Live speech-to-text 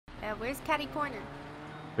Yeah, where's Catty Corner?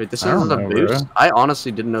 Wait, this isn't a boost? Bro. I honestly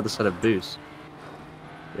didn't know this had a boost.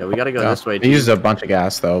 Yeah, we gotta go this way. He uses a bunch of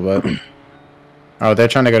gas though, but oh, they're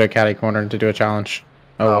trying to go to Catty Corner to do a challenge.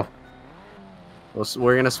 Oh. Well,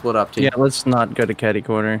 we're gonna split up, team. Yeah, let's not go to Catty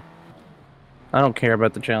Corner. I don't care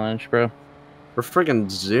about the challenge, bro. We're friggin'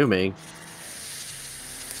 zooming.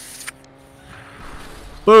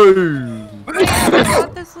 Boom! I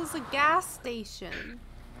thought this was a gas station.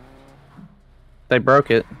 They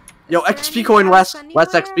broke it. Yo, XP coin, Wes.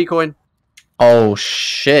 Wes, XP coin. Oh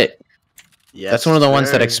shit! Yes, that's one of the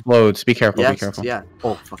ones that explodes. Be careful. Yes, be careful. Yeah.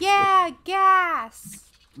 Oh fuck. Yeah, gas.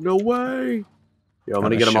 No way. Yo, I'm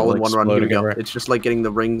gonna get them all in one run. Here we go. It's just like getting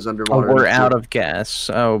the rings underwater. Oh, we're out of gas.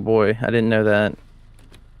 Oh boy, I didn't know that.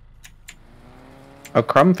 Oh,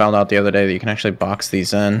 Crum found out the other day that you can actually box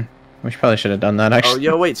these in. We probably should have done that, actually.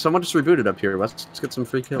 Oh, yo, wait. Someone just rebooted up here. Let's get some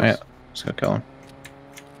free kills. Oh, yeah. Let's go kill him.